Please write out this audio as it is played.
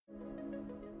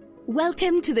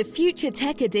Welcome to the Future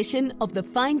Tech edition of the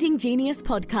Finding Genius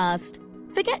podcast.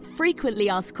 Forget frequently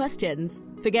asked questions.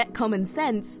 Forget common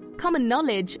sense, common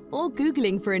knowledge, or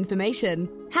Googling for information.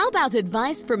 How about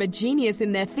advice from a genius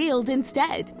in their field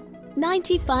instead?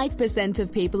 95%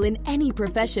 of people in any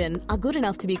profession are good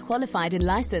enough to be qualified and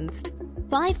licensed.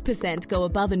 5% go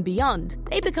above and beyond.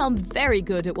 They become very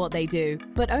good at what they do,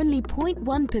 but only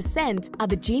 0.1% are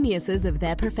the geniuses of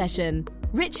their profession.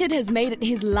 Richard has made it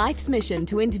his life's mission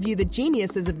to interview the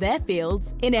geniuses of their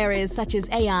fields in areas such as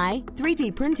AI,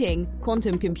 3D printing,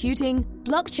 quantum computing,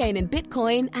 blockchain and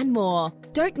Bitcoin, and more.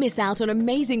 Don't miss out on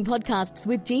amazing podcasts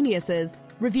with geniuses.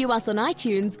 Review us on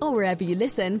iTunes or wherever you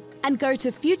listen, and go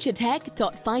to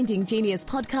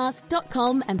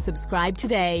futuretech.findinggeniuspodcast.com and subscribe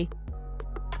today.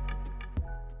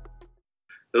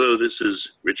 Hello, this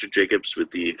is Richard Jacobs with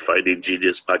the Finding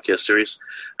Genius podcast series.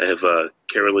 I have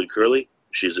Carolyn Kurle.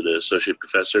 She's an associate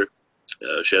professor.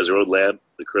 She has her own lab,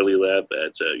 the Kurle Lab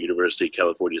at University of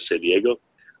California, San Diego.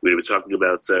 We're going to be talking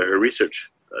about her research,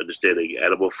 understanding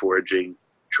animal foraging,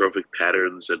 trophic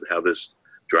patterns, and how this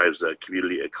drives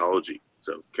community ecology.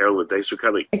 So, Carolyn, thanks for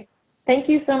coming. Thank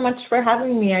you so much for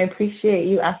having me. I appreciate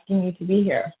you asking me to be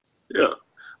here. Yeah.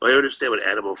 Well, I understand what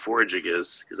animal foraging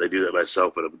is, because I do that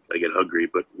myself when I get hungry,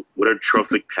 but what are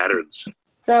trophic patterns?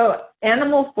 So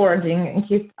animal foraging, in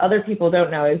case other people don't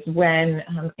know, is when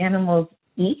animals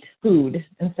eat food.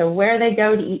 And so where they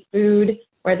go to eat food,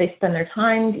 where they spend their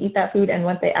time to eat that food, and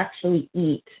what they actually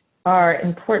eat are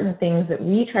important things that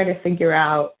we try to figure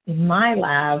out in my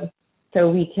lab so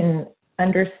we can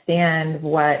understand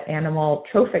what animal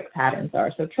trophic patterns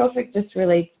are. So trophic just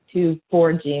relates to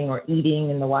foraging or eating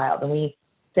in the wild. And we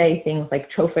say things like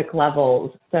trophic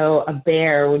levels. So a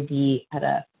bear would be at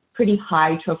a pretty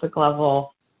high trophic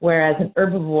level, whereas an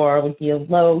herbivore would be a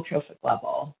low trophic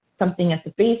level. Something at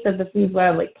the base of the food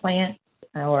web, like plants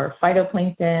or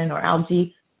phytoplankton or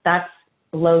algae, that's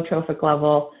a low trophic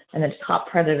level. And the top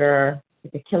predator,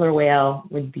 like a killer whale,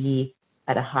 would be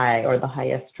at a high or the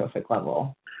highest trophic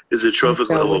level. Is the trophic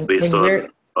level based on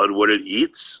what it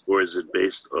eats, or is it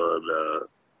based on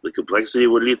the complexity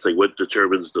of what it eats? Like, what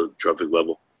determines the trophic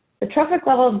level? The trophic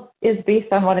level is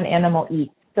based on what an animal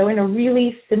eats. So in a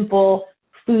really simple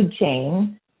food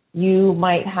chain, you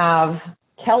might have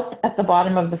kelp at the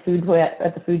bottom of the food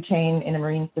chain in a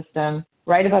marine system.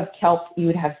 Right above kelp, you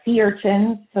would have sea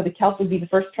urchins. So the kelp would be the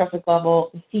first trophic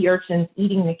level. The sea urchins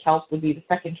eating the kelp would be the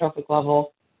second trophic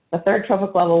level. The third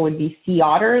trophic level would be sea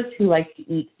otters, who like to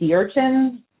eat sea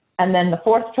urchins. And then the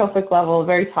fourth trophic level, the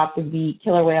very top, would be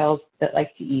killer whales that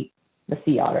like to eat the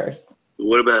sea otters.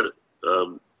 What about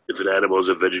if an animal is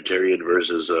a vegetarian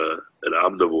versus an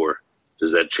omnivore?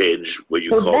 Does that change what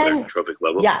you call their trophic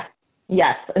level?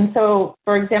 Yes. And so,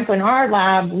 for example, in our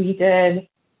lab, we did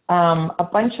a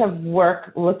bunch of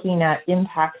work looking at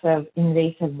impacts of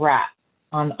invasive rats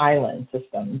on island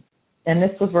systems. And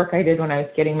this was work I did when I was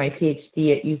getting my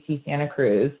PhD at UC Santa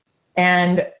Cruz.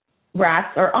 And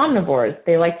rats are omnivores.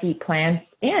 They like to eat plants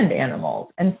and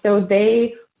animals. And so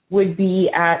they would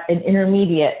be at an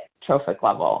intermediate trophic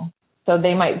level. So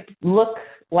they might look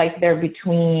like they're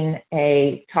between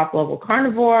a top-level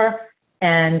carnivore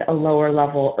and a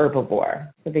lower-level herbivore.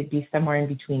 So they'd be somewhere in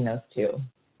between those two.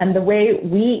 And the way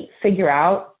we figure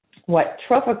out what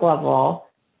trophic level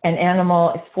an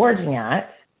animal is foraging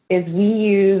at is we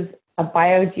use a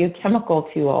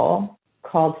biogeochemical tool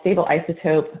called stable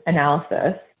isotope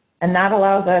analysis. And that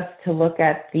allows us to look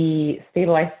at the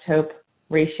stable isotope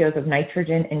ratios of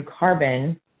nitrogen and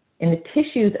carbon in the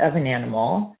tissues of an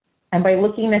animal. And by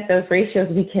looking at those ratios,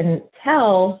 we can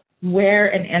tell where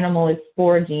an animal is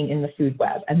foraging in the food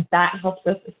web. And that helps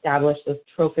us establish those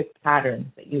trophic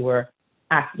patterns that you were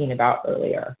asking about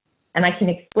earlier. And I can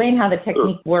explain how the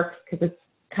technique works because it's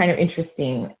kind of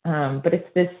interesting. But it's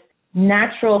this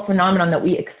natural phenomenon that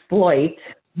we exploit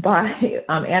by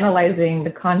analyzing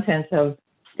the contents of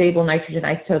stable nitrogen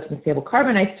isotopes and stable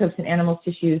carbon isotopes in animal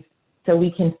tissues so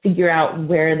we can figure out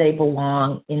where they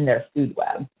belong in their food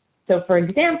web. So, for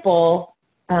example...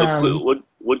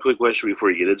 One quick question before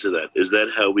you get into that. Is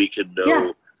that how we can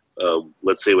know,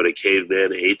 let's say, when a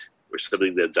caveman ate or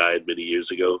something that died many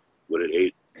years ago, what it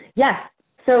ate? Yes.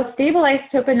 So stable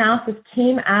isotope analysis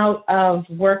came out of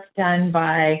work done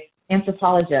by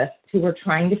anthropologists who were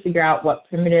trying to figure out what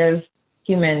primitive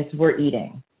humans were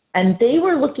eating. And they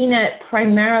were looking at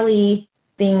primarily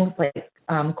things like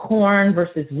corn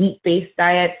versus wheat-based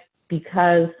diets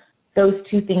because those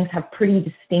two things have pretty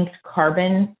distinct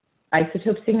carbon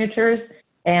isotope signatures.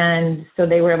 And so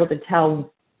they were able to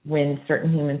tell when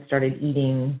certain humans started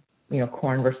eating,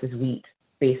 corn versus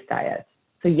wheat-based diets.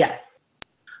 So yes.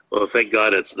 Well, thank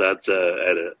God it's not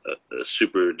at a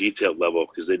super detailed level,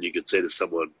 because then you could say to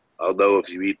someone, I'll know if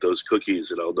you eat those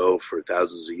cookies, and I'll know for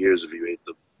thousands of years if you ate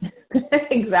them.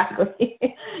 Exactly.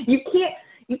 You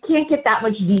can't get that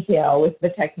much detail with the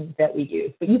technique that we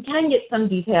use, but you can get some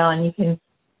detail, and you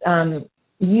can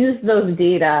use those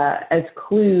data as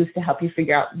clues to help you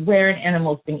figure out where an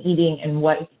animal's been eating and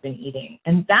what it's been eating.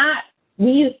 And that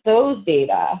we use those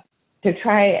data to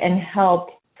try and help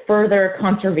further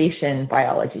conservation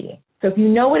biology. So if you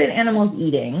know what an animal is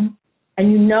eating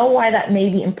and you know why that may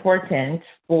be important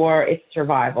for its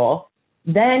survival,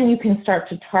 then you can start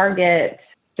to target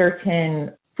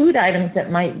certain food items that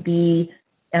might be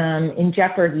in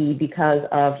jeopardy because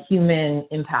of human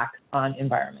impacts on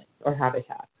environment or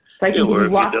habitat. So I can give you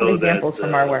lots of examples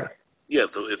from our work. Yeah,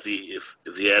 if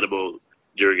the animal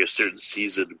during a certain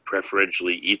season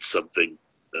preferentially eats something,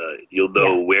 you'll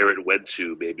know where it went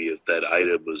to. Maybe if that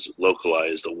item was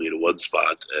localized only in one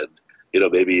spot,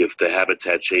 and maybe if the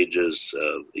habitat changes,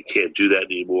 it can't do that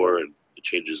anymore, and it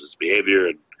changes its behavior.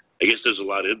 And I guess there's a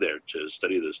lot in there to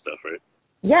study this stuff, right?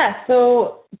 Yeah.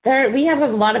 So we have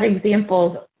a lot of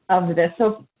examples of this.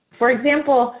 So, for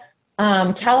example,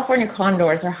 California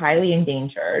condors are highly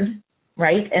endangered,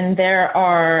 right? And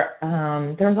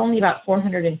there's only about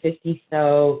 450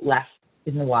 so left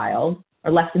in the wild,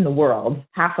 or left in the world.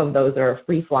 Half of those are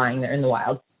free flying, they're in the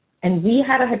wild. And we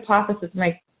had a hypothesis,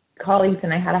 my colleagues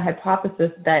and I had a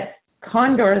hypothesis that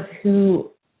condors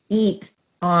who eat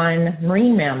on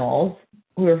marine mammals,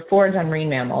 who forage on marine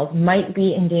mammals, might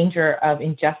be in danger of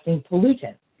ingesting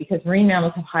pollutants, because marine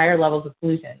mammals have higher levels of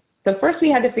pollutants. So first we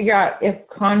had to figure out if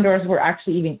condors were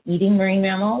actually even eating marine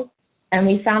mammals. And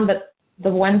we found that the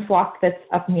one flock that's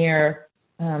up near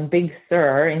Big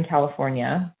Sur in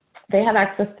California, they have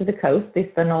access to the coast. They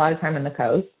spend a lot of time on the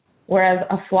coast. Whereas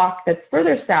a flock that's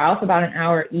further south, about an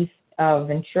hour east of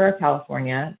Ventura,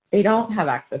 California, they don't have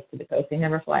access to the coast. They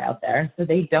never fly out there. So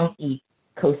they don't eat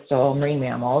coastal marine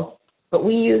mammals. But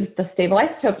we used the stable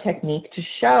isotope technique to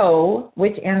show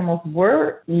which animals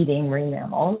were eating marine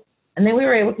mammals. And then we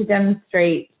were able to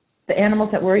demonstrate the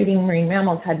animals that were eating marine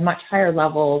mammals had much higher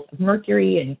levels of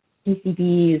mercury and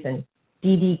PCBs and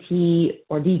DDT,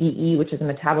 or DDE, which is a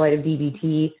metabolite of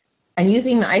DDT. And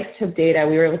using the isotope data,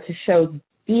 we were able to show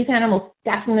these animals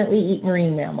definitely eat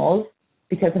marine mammals,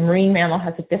 because a marine mammal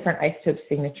has a different isotope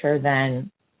signature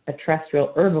than a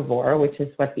terrestrial herbivore, which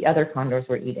is what the other condors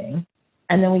were eating.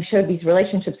 And then we showed these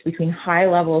relationships between high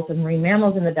levels of marine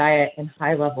mammals in the diet and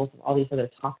high levels of all these other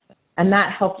toxins. And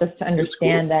that helped us to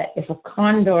understand that if a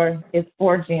condor is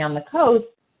foraging on the coast,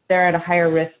 they're at a higher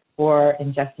risk for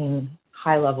ingesting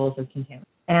high levels of contaminants.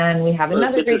 And we have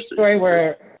another great story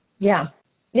where, and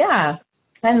I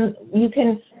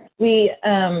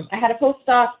had a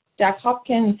postdoc, Jack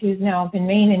Hopkins, who's now up in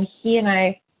Maine, and he and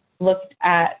I looked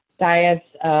at diets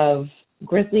of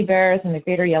grizzly bears in the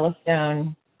greater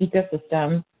Yellowstone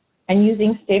ecosystem, and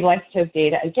using stable isotope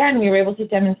data, again, we were able to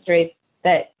demonstrate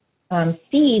that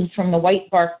seeds from the white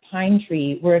bark pine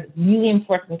tree were a really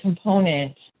important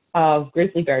component of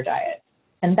grizzly bear diet.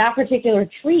 And that particular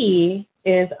tree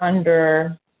is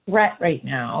under threat right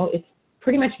now. It's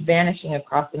pretty much vanishing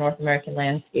across the North American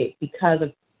landscape because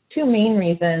of two main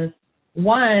reasons.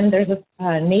 One, there's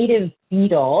a native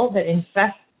beetle that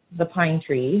infests the pine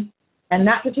tree, and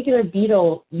that particular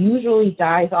beetle usually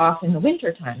dies off in the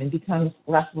wintertime and becomes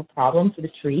less of a problem for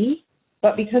the tree.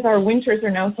 But because our winters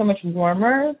are now so much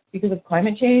warmer because of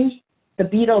climate change, the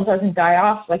beetle doesn't die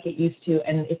off like it used to,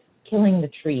 and it's killing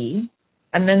the tree.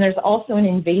 And then there's also an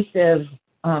invasive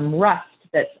rust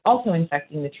that's also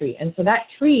infecting the tree. And so that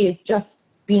tree is just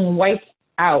being wiped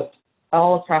out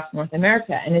all across North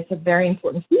America. And it's a very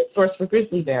important food source for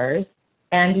grizzly bears.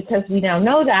 And because we now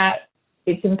know that,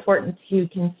 it's important to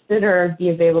consider the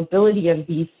availability of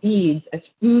these seeds as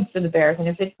food for the bears. And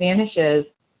if it vanishes,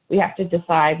 we have to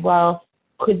decide, well,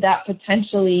 could that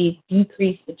potentially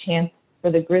decrease the chance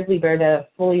for the grizzly bear to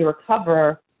fully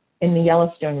recover in the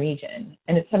Yellowstone region?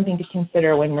 And it's something to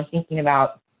consider when we're thinking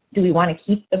about, do we want to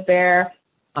keep the bear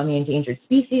on the endangered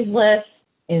species list,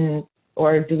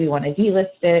 or do we want to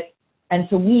delist it? And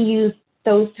so we use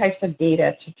those types of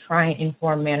data to try and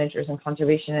inform managers and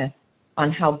conservationists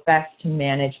on how best to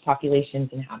manage populations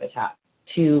and habitat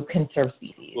to conserve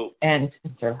species and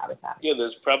conserve habitat. Yeah,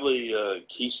 there's probably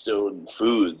keystone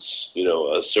foods. You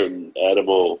know, a certain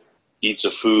animal eats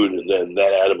a food, and then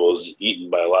that animal is eaten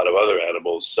by a lot of other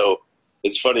animals. So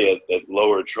it's funny, at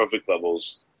lower trophic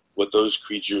levels, what those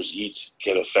creatures eat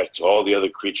can affect all the other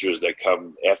creatures that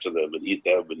come after them and eat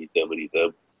them and eat them and eat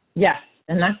them. Yes,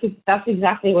 and that's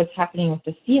exactly what's happening with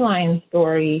the feline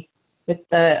story, with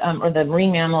the or the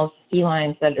marine mammals,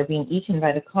 felines that are being eaten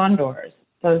by the condors.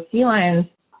 So sea lions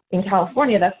in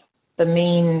California, that's the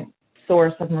main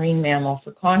source of marine mammal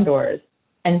for condors.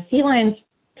 And sea lions,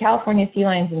 California sea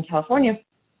lions in California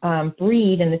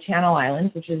breed in the Channel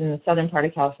Islands, which is in the southern part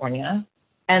of California.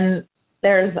 And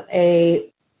there's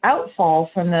a outfall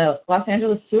from the Los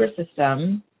Angeles sewer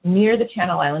system near the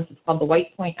Channel Islands. It's called the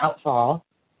White Point Outfall.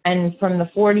 And from the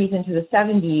 40s into the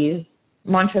 70s,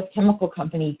 Montrose Chemical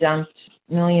Company dumped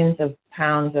millions of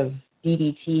pounds of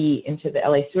DDT into the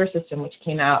LA sewer system, which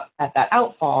came out at that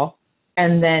outfall.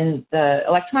 And then the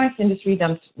electronics industry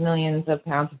dumped millions of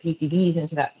pounds of PCBs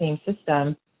into that same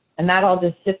system. And that all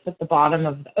just sits at the bottom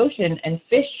of the ocean, and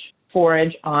fish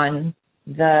forage on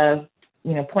the,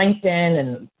 plankton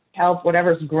and kelp,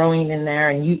 whatever's growing in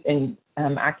there, and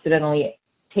accidentally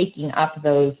taking up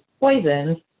those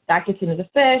poisons. That gets into the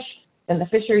fish. Then the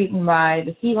fish are eaten by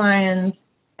the sea lions,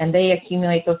 and they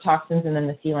accumulate those toxins, and then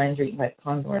the sea lions are eaten by the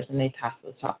condors, and they pass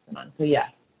those toxins on. So yes,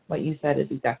 what you said is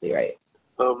exactly right.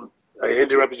 I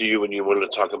interrupted you when you wanted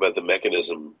to talk about the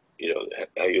mechanism,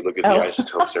 how you look at the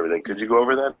isotopes and everything. Could you go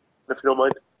over that, if you don't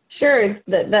mind? Sure. It's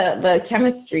the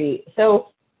chemistry. So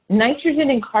nitrogen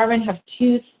and carbon have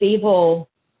two stable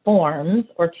forms,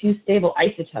 or two stable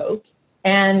isotopes.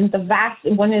 And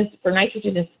one is for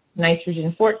nitrogen is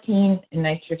nitrogen 14 and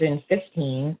nitrogen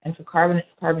 15. And for carbon, it's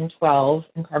carbon 12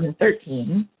 and carbon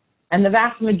 13. And the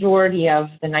vast majority of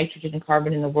the nitrogen and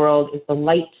carbon in the world is the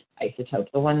light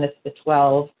isotope, the one that's the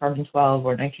 12, carbon 12,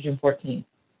 or nitrogen 14.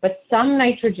 But some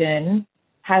nitrogen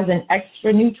has an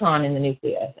extra neutron in the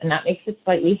nucleus, and that makes it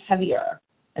slightly heavier.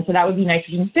 And so that would be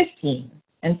nitrogen 15.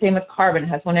 And same with carbon, it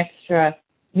has one extra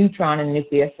neutron in the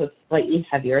nucleus, so it's slightly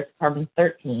heavier. It's carbon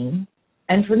 13.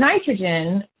 And for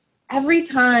nitrogen, every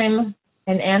time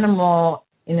an animal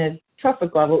in a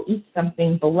trophic level eats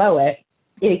something below it,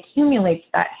 it accumulates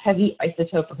that heavy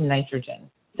isotope of nitrogen.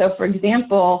 So for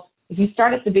example, if you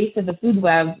start at the base of the food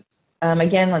web,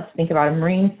 again, let's think about a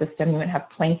marine system. You would have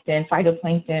plankton,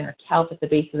 phytoplankton, or kelp at the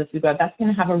base of the food web. That's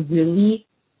going to have a really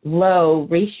low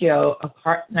ratio of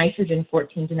nitrogen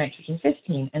 14 to nitrogen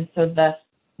 15. And so the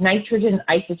nitrogen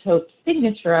isotope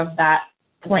signature of that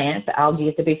plant, the algae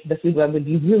at the base of the food web, would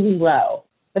be really low.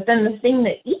 But then the thing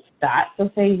that eats that, so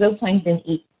say zooplankton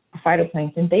eats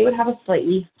phytoplankton, they would have a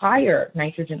slightly higher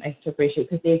nitrogen isotope ratio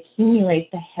because they accumulate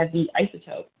the heavy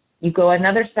isotope. You go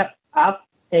another step up,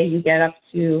 say you get up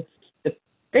to the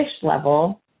fish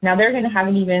level, now they're going to have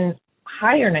an even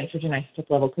higher nitrogen isotope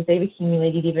level because they've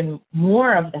accumulated even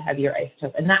more of the heavier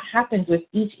isotope. And that happens with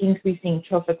each increasing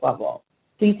trophic level.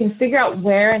 So you can figure out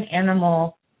where an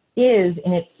animal is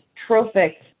in its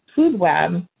trophic food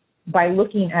web by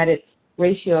looking at its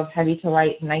ratio of heavy to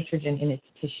light nitrogen in its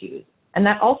tissues. And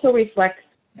that also reflects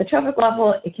the trophic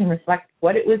level. It can reflect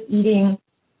what it was eating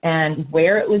and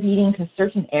where it was eating, because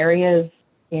certain areas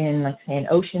in, like, say, an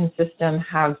ocean system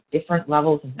have different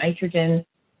levels of nitrogen,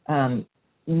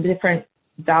 different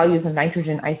values of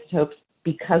nitrogen isotopes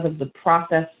because of the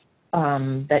process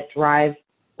that drives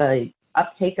the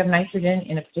uptake of nitrogen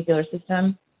in a particular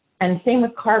system. And same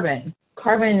with carbon.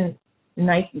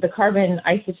 The carbon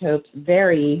isotopes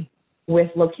vary with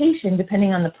location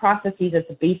depending on the processes at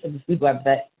the base of the food web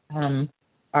that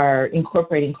are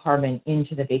incorporating carbon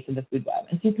into the base of the food web.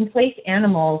 And so you can place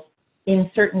animals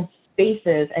in certain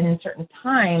spaces and in certain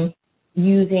time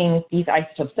using these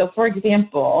isotopes. So for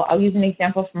example, I'll use an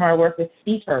example from our work with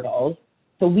sea turtles.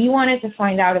 So we wanted to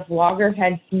find out if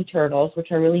loggerhead sea turtles,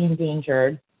 which are really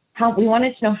endangered, we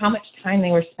wanted to know how much time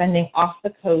they were spending off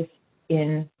the coast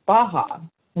in Baja,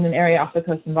 in an area off the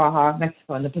coast in Baja,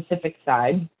 Mexico, on the Pacific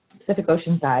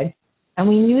Ocean side. And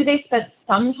we knew they spent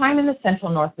some time in the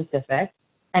central North Pacific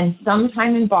and some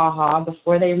time in Baja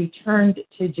before they returned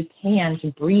to Japan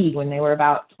to breed when they were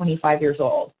about 25 years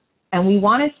old. And we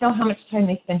wanted to know how much time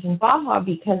they spent in Baja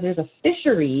because there's a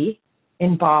fishery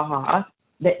in Baja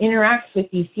that interacts with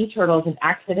these sea turtles and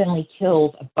accidentally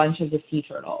kills a bunch of the sea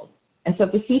turtles. And so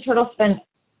if the sea turtles spend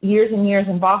years and years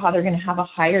in Baja, they're going to have a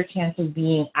higher chance of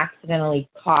being accidentally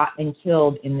caught and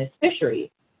killed in this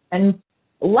fishery. And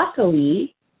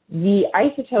luckily, the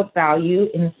isotope value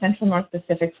in the central North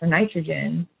Pacific for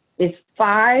nitrogen is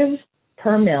 5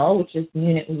 per mil, which is the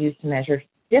unit we use to measure,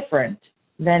 different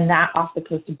than that off the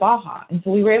coast of Baja. And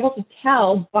so we were able to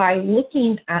tell by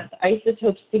looking at the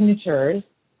isotope signatures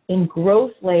in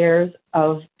growth layers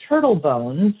of turtle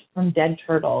bones from dead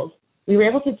turtles. We were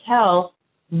able to tell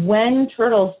when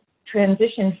turtles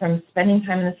transitioned from spending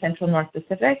time in the central North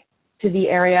Pacific to the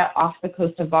area off the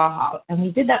coast of Baja. And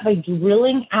we did that by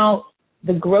drilling out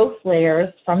the growth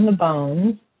layers from the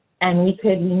bones, and we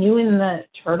knew when the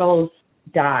turtles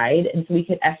died, and so we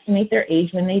could estimate their age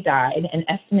when they died and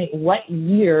estimate what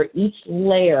year each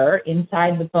layer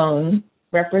inside the bone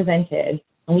represented,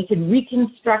 and we could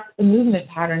reconstruct the movement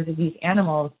patterns of these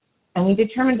animals. And we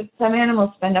determined that some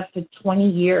animals spend up to 20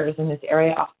 years in this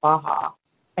area off Baja.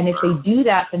 And if they do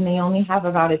that, then they only have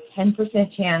about a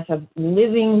 10% chance of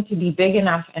living to be big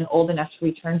enough and old enough to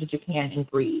return to Japan and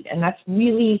breed. And that's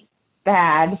really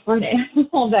bad for an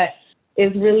animal that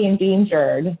is really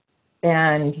endangered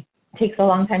and takes a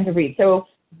long time to breed. So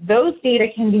those data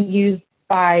can be used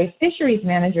by fisheries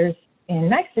managers in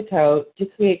Mexico to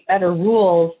create better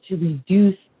rules to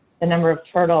reduce the number of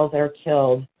turtles that are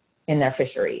killed in their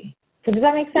fishery. So does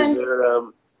that make sense? Is there,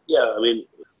 yeah, I mean,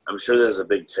 I'm sure there's a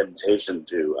big temptation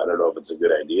to, I don't know if it's a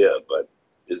good idea, but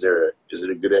is it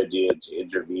a good idea to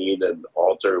intervene and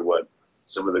alter what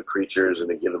some of the creatures in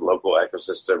a given local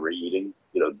ecosystem are eating?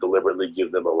 You know, deliberately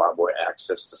give them a lot more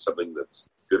access to something that's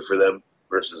good for them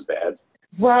versus bad?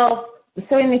 Well,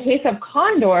 so in the case of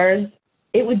condors,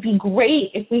 it would be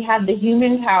great if we had the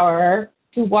human power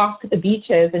to walk the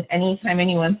beaches, and anytime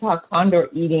anyone saw a condor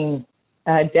eating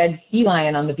a dead sea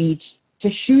lion on the beach, to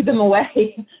shoo them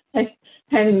away and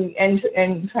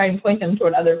try and point them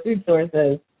toward other food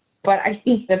sources. But I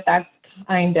think that that's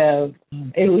kind of,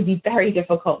 it would be very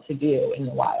difficult to do in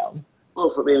the wild.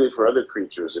 Well, maybe for other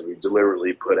creatures, if you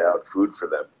deliberately put out food for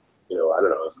them, you know, I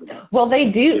don't know. Well, they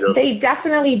do. You know, they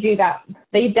definitely do that.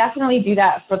 They definitely do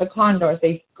that for the condors.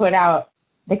 They put out,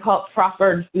 they call it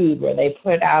proffered food, where they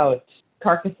put out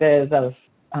carcasses of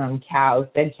cows,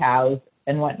 dead cows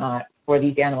and whatnot for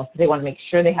these animals. So they want to make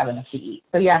sure they have enough to eat.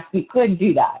 So yes, we could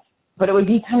do that, but it would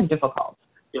be kind of difficult.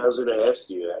 Yeah, I was going to ask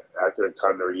you, how could a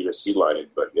condor eat a sea lion?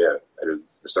 But yeah,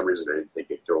 for some reason I didn't think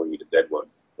it could only eat a dead one.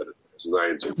 But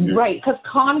lions are huge. Right, because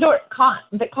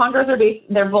the condors are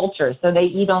they're vultures, so they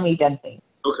eat only dead things.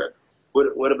 Okay.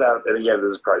 What about, and again,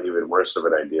 this is probably even worse of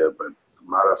an idea, but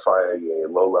modifying a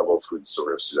low-level food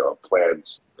source, you know, a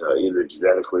plant, either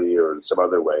genetically or in some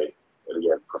other way, and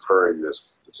again, preferring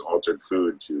this altered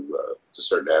food to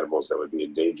certain animals that would be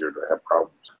endangered or have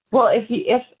problems. Well,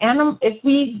 if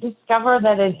we discover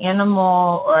that an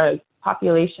animal or a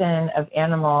population of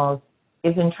animals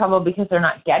is in trouble because they're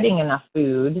not getting enough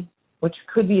food, which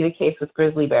could be the case with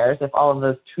grizzly bears if all of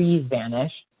those trees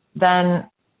vanish, then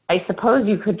I suppose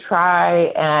you could try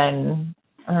and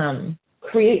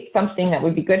create something that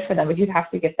would be good for them, but you'd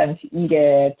have to get them to eat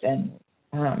it. And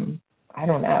I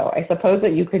don't know. I suppose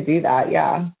that you could do that,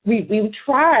 yeah. We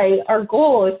try. Our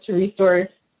goal is to restore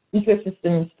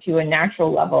ecosystems to a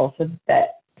natural level so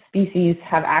that species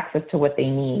have access to what they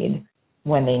need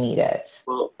when they need it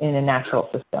in a natural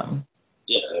system.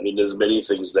 Yeah, I mean, there's many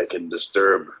things that can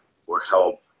disturb or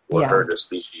help or hurt a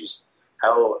species.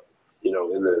 How, you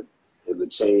know, in the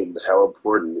chain, how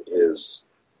important is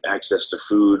access to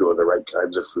food or the right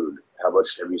kinds of food? How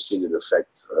much have you seen it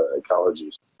affect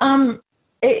ecologies?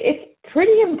 It's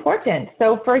pretty important.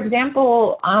 So, for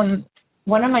example,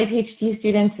 one of my PhD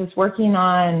students is working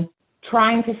on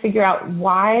trying to figure out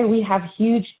why we have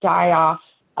huge die-offs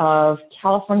of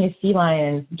California sea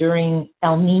lions during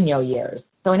El Nino years.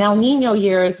 So in El Nino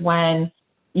years, when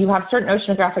you have certain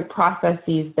oceanographic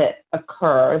processes that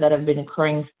occur, that have been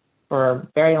occurring for a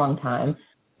very long time,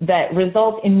 that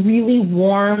result in really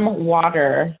warm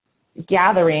water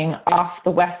gathering off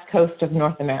the west coast of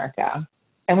North America.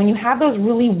 And when you have those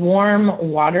really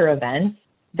warm water events,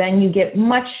 then you get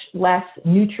much less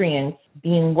nutrients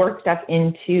being worked up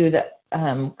into the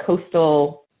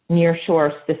coastal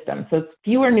nearshore system. So it's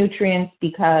fewer nutrients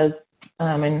because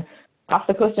and off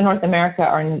the coast of North America,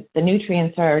 the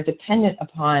nutrients are dependent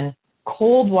upon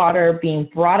cold water being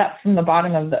brought up from the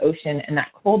bottom of the ocean, and that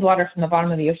cold water from the bottom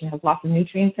of the ocean has lots of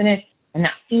nutrients in it, and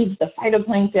that feeds the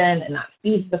phytoplankton, and that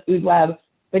feeds the food web.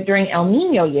 But during El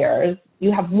Nino years,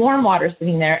 you have warm water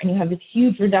sitting there, and you have this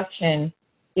huge reduction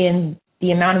in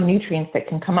the amount of nutrients that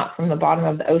can come up from the bottom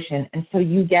of the ocean. And so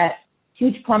you get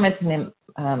huge plummets in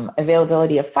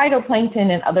availability of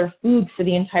phytoplankton and other food for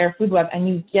the entire food web, and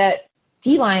you get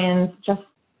sea lions just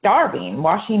starving,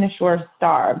 washing ashore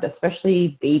starved,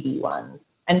 especially baby ones.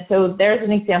 And so there's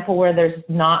an example where there's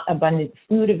not abundant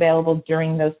food available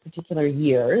during those particular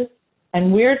years.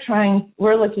 And we're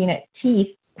looking at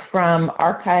teeth from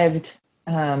archived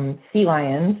sea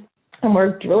lions, and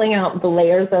we're drilling out the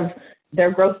layers of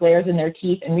their growth layers in their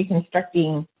teeth and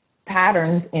reconstructing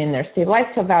patterns in their stable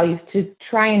lifestyle values to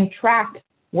try and track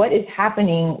what is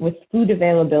happening with food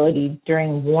availability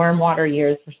during warm water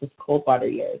years versus cold water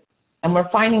years. And we're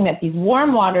finding that these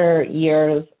warm water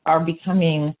years are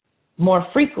becoming more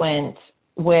frequent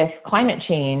with climate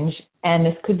change, and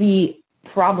this could be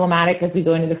problematic as we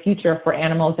go into the future for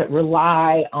animals that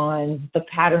rely on the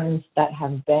patterns that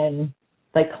have been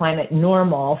like climate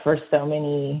normal for so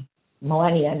many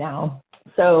millennia now.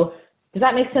 So Does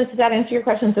that make sense? Does that answer your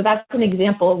question? So that's an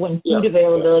example of when food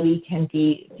availability can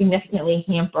be significantly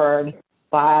hampered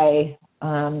by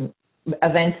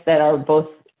events that are both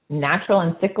natural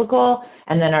and cyclical,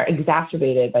 and then are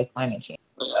exacerbated by climate change.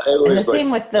 And the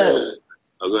same with the...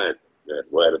 go ahead.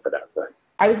 We'll edit that out.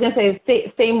 I was going to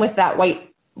say, same with that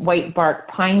white bark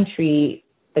pine tree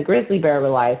the grizzly bear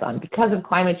relies on. Because of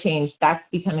climate change, that's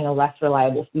becoming a less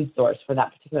reliable food source for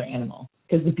that particular animal,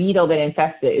 because the beetle that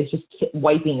infects it is just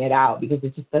wiping it out because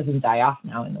it just doesn't die off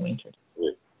now in the winter.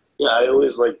 Yeah, I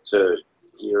always like to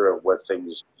hear what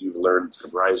things you've learned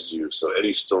surprise you. So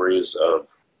any stories of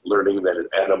learning that an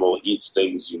animal eats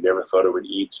things you never thought it would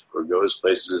eat, or goes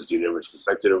places you never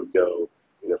suspected it would go,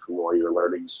 from all your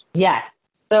learnings? Yes.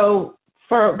 So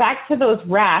back to those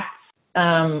rats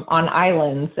on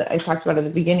islands that I talked about at the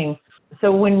beginning.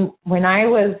 So when I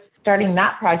was starting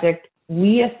that project,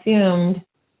 we assumed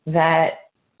that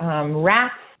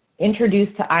rats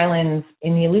introduced to islands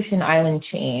in the Aleutian Island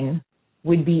chain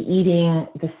would be eating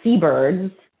the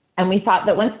seabirds. And we thought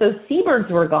that once those seabirds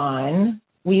were gone,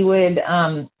 we would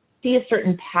see a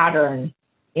certain pattern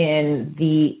in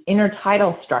the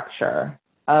intertidal structure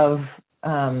of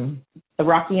the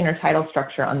rocky intertidal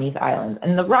structure on these islands.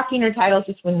 And the rocky intertidal is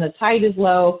just when the tide is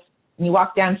low and you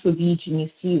walk down to a beach and you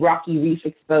see rocky reef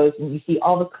exposed and you see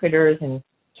all the critters and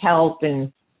kelp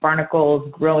and barnacles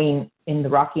growing in the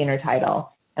rocky intertidal.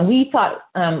 And we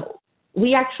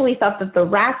actually thought that the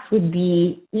rats would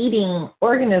be eating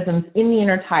organisms in the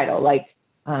intertidal, like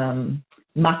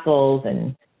mussels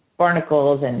and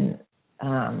barnacles and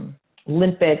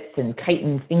limpets and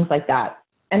chitons, things like that.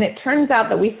 And it turns out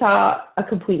that we saw a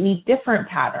completely different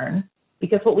pattern,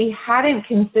 because what we hadn't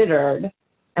considered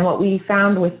and what we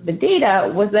found with the data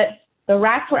was that the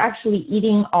rats were actually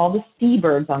eating all the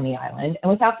seabirds on the island. And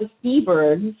without the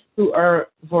seabirds, who are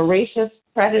voracious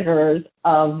predators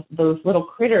of those little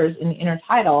critters in the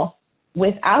intertidal,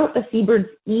 without the seabirds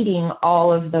eating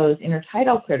all of those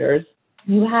intertidal critters,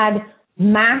 you had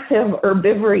massive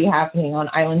herbivory happening on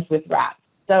islands with rats.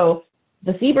 So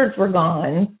the seabirds were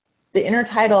gone. The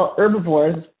intertidal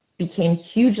herbivores became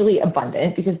hugely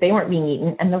abundant because they weren't being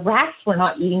eaten, and the rats were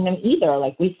not eating them either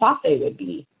like we thought they would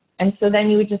be. And so then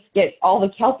you would just get, all the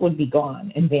kelp would be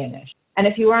gone and vanish. And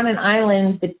if you were on an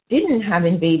island that didn't have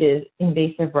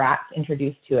invasive rats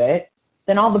introduced to it,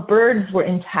 then all the birds were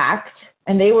intact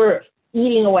and they were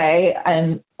eating away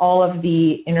and all of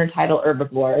the intertidal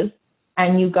herbivores.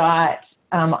 And you got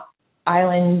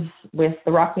islands with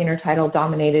the rocky intertidal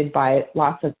dominated by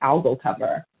lots of algal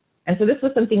cover. And so this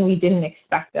was something we didn't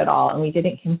expect at all, and we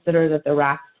didn't consider that the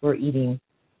rats were eating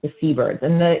the seabirds.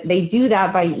 And they do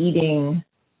that by eating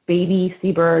baby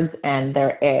seabirds and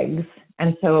their eggs.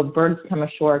 And so birds come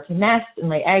ashore to nest and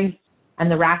lay eggs,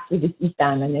 and the rats would just eat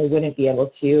them, and they wouldn't be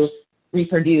able to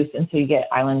reproduce. And so you get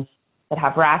islands that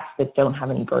have rats that don't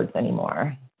have any birds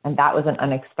anymore. And that was an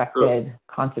unexpected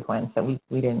consequence that we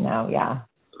didn't know, yeah.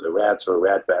 So the rats are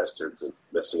rat bastards and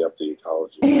messing up the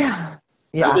ecology. Yeah.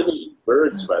 How do they eat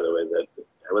birds, by the way?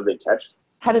 How would they catch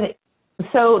them?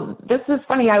 So this is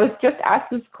funny. I was just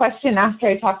asked this question after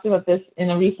I talked about this in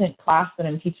a recent class that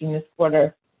I'm teaching this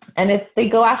quarter. And they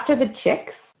go after the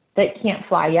chicks that can't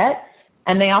fly yet,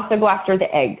 and they also go after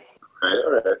the eggs.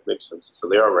 All right, that makes sense. So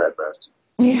they are rat bastards.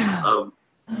 Yeah.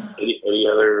 Any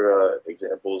other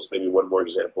examples? Maybe one more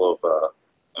example of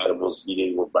animals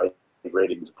eating or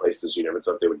migrating to places you never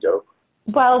thought they would go?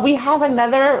 Well, we have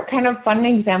another kind of fun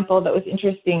example that was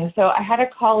interesting. So I had a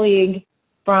colleague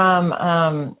from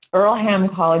Earlham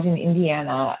College in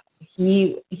Indiana.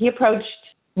 He approached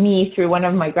me through one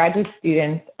of my graduate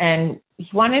students, and he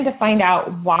wanted to find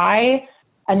out why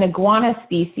an iguana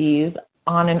species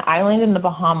on an island in the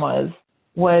Bahamas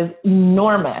was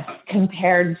enormous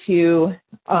compared to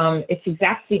the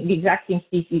exact same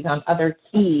species on other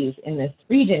keys in this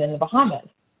region in the Bahamas.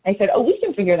 I said, we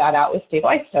can figure that out with stable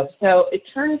isotopes. So it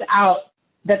turns out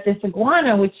that this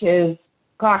iguana, which is,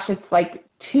 it's like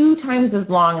 2 times as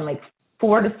long and like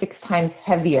 4 to 6 times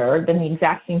heavier than the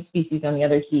exact same species on the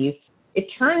other keys. It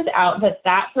turns out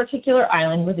that particular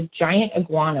island where the giant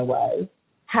iguana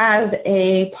has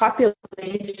a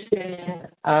population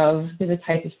of the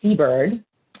type of seabird,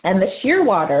 and the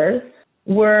shearwaters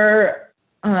were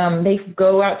they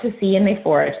go out to sea and they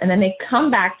forage, and then they come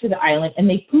back to the island and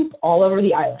they poop all over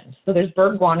the island. So there's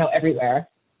bird guano everywhere.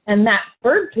 And that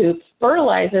bird poop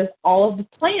fertilizes all of the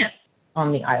plants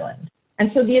on the island.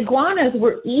 And so the iguanas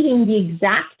were eating the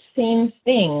exact same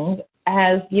things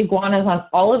as the iguanas on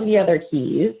all of the other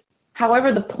keys.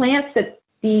 However, the plants that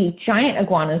the giant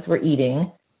iguanas were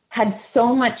eating had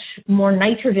so much more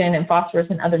nitrogen and phosphorus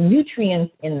and other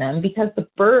nutrients in them because the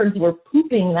birds were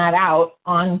pooping that out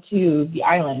onto the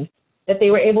island that they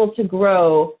were able to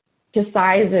grow to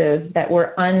sizes that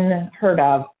were unheard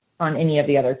of on any of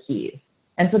the other keys.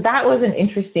 And so that was an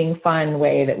interesting, fun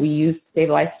way that we used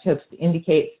stable isotopes to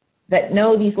indicate that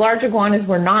no, these large iguanas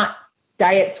were not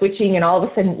diet switching and all of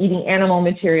a sudden eating animal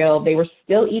material. They were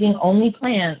still eating only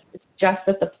plants. It's just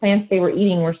that the plants they were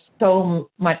eating were so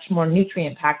much more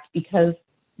nutrient packed because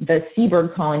the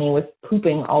seabird colony was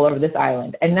pooping all over this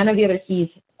island. And none of the other keys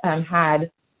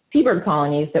had seabird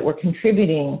colonies that were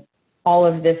contributing all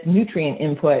of this nutrient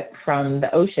input from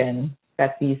the ocean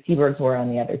that these seabirds were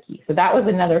on the other key. So that was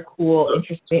another cool,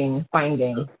 interesting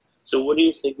finding. So what do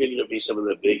you think are going to be some of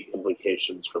the big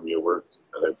implications from your work,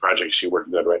 the projects you're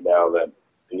working on right now that,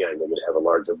 again, they're going to have a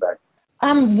large impact?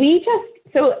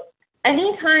 So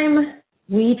anytime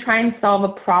we try and solve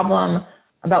a problem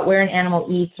about where an animal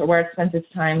eats or where it spends its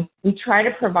time, we try to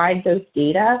provide those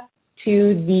data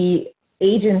to the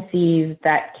agencies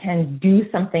that can do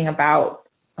something about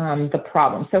the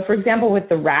problem. So for example, with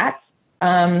the rats,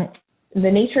 the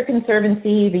Nature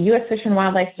Conservancy, the U.S. Fish and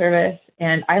Wildlife Service,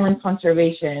 and Island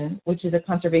Conservation, which is a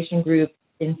conservation group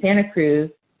in Santa Cruz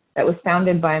that was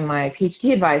founded by my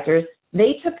PhD advisors,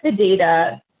 they took the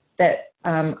data that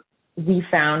we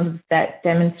found that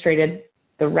demonstrated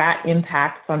the rat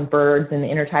impacts on birds in the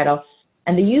intertidal,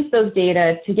 and they used those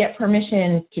data to get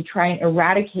permission to try and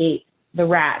eradicate the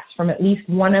rats from at least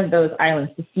one of those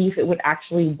islands to see if it would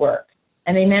actually work.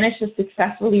 And they managed to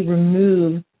successfully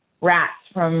remove rats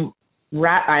from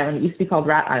Rat Island. It used to be called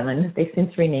Rat Island. They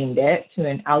since renamed it to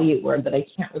an Aleut word that I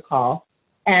can't recall.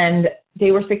 And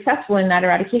they were successful in that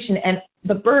eradication. And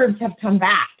the birds have come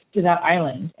back to that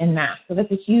island en masse. So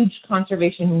that's a huge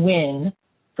conservation win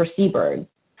for seabirds.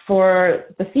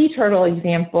 For the sea turtle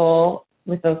example,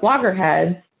 with those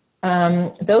loggerheads,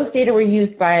 those data were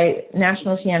used by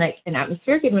National Oceanic and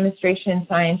Atmospheric Administration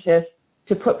scientists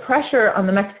to put pressure on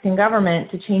the Mexican government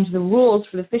to change the rules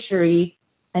for the fishery.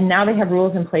 And now they have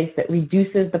rules in place that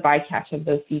reduces the bycatch of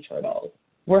those sea turtles.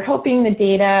 We're hoping the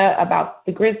data about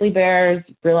the grizzly bears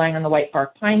relying on the white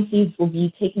bark pine seeds will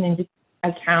be taken into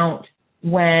account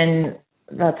when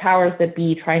the powers that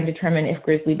be try and determine if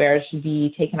grizzly bears should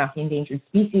be taken off the endangered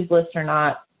species list or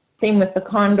not. Same with the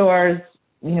condors.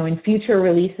 In future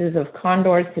releases of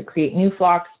condors to create new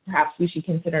flocks, perhaps we should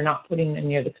consider not putting them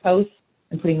near the coast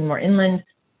and putting them more inland.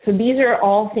 So these are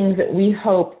all things that we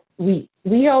hope, we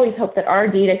always hope that our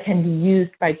data can be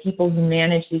used by people who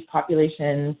manage these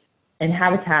populations and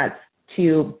habitats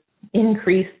to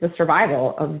increase the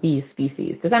survival of these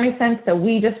species. Does that make sense? So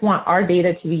we just want our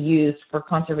data to be used for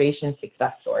conservation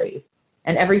success stories.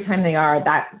 And every time they are,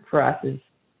 that for us is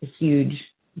a huge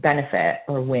benefit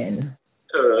or win.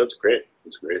 Oh, that's great.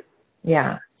 That's great.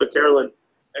 Yeah. So Carolyn,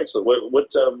 excellent.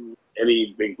 What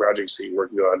any big projects that you're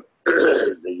working on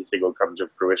that you think will come to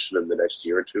fruition in the next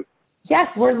year or two? Yes,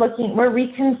 we're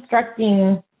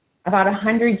reconstructing about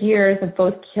 100 years of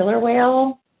both killer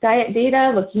whale diet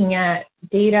data, looking at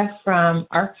data from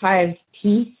archived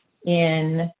teeth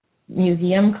in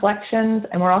museum collections.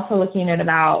 And we're also looking at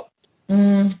about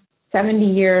 70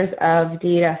 years of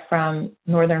data from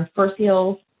northern fur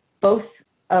seals, both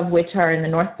of which are in the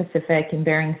North Pacific and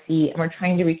Bering Sea. And we're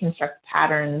trying to reconstruct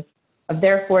patterns of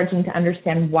their foraging to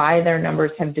understand why their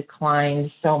numbers have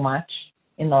declined so much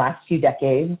in the last few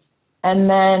decades. And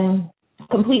then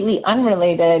completely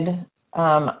unrelated,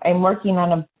 I'm working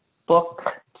on a book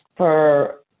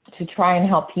to try and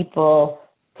help people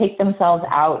take themselves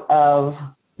out of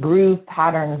groove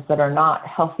patterns that are not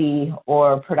healthy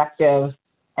or productive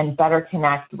and better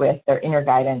connect with their inner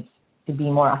guidance to be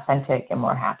more authentic and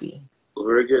more happy. Well,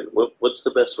 very good. What's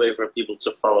the best way for people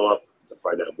to follow up, to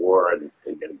find out more and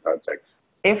get in contact?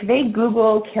 If they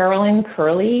Google Carolyn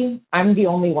Kurle, I'm the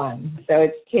only one. So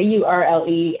it's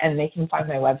Kurle, and they can find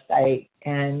my website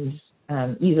and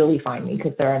easily find me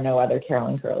because there are no other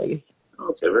Carolyn Kurles.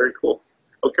 Okay, very cool.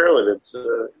 Well, Carolyn, it's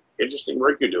interesting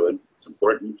work you're doing. It's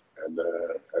important, and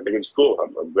I think it's cool.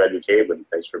 I'm glad you came, and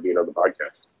thanks for being on the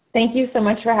podcast. Thank you so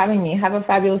much for having me. Have a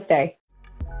fabulous day.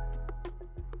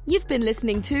 You've been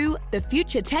listening to the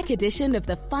Future Tech edition of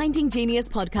the Finding Genius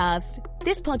podcast.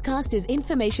 This podcast is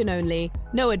information only.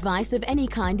 No advice of any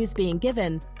kind is being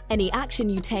given. Any action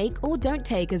you take or don't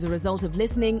take as a result of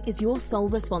listening is your sole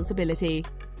responsibility.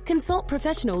 Consult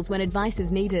professionals when advice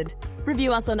is needed.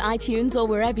 Review us on iTunes or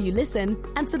wherever you listen,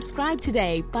 and subscribe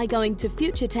today by going to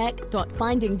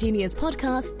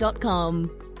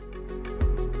futuretech.findinggeniuspodcast.com.